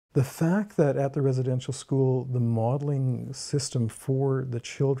The fact that at the residential school, the modeling system for the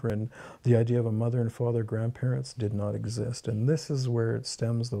children, the idea of a mother and father, grandparents, did not exist. And this is where it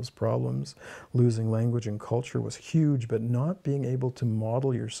stems those problems. Losing language and culture was huge, but not being able to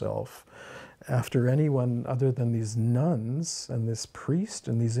model yourself after anyone other than these nuns and this priest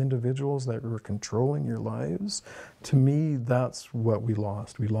and these individuals that were controlling your lives, to me, that's what we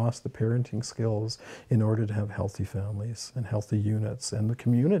lost. We lost the parenting skills in order to have healthy families and healthy units and the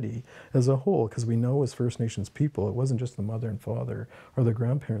community as a whole, because we know as First Nations people, it wasn't just the mother and father or the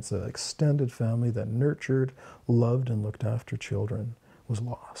grandparents, the extended family that nurtured, loved, and looked after children was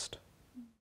lost.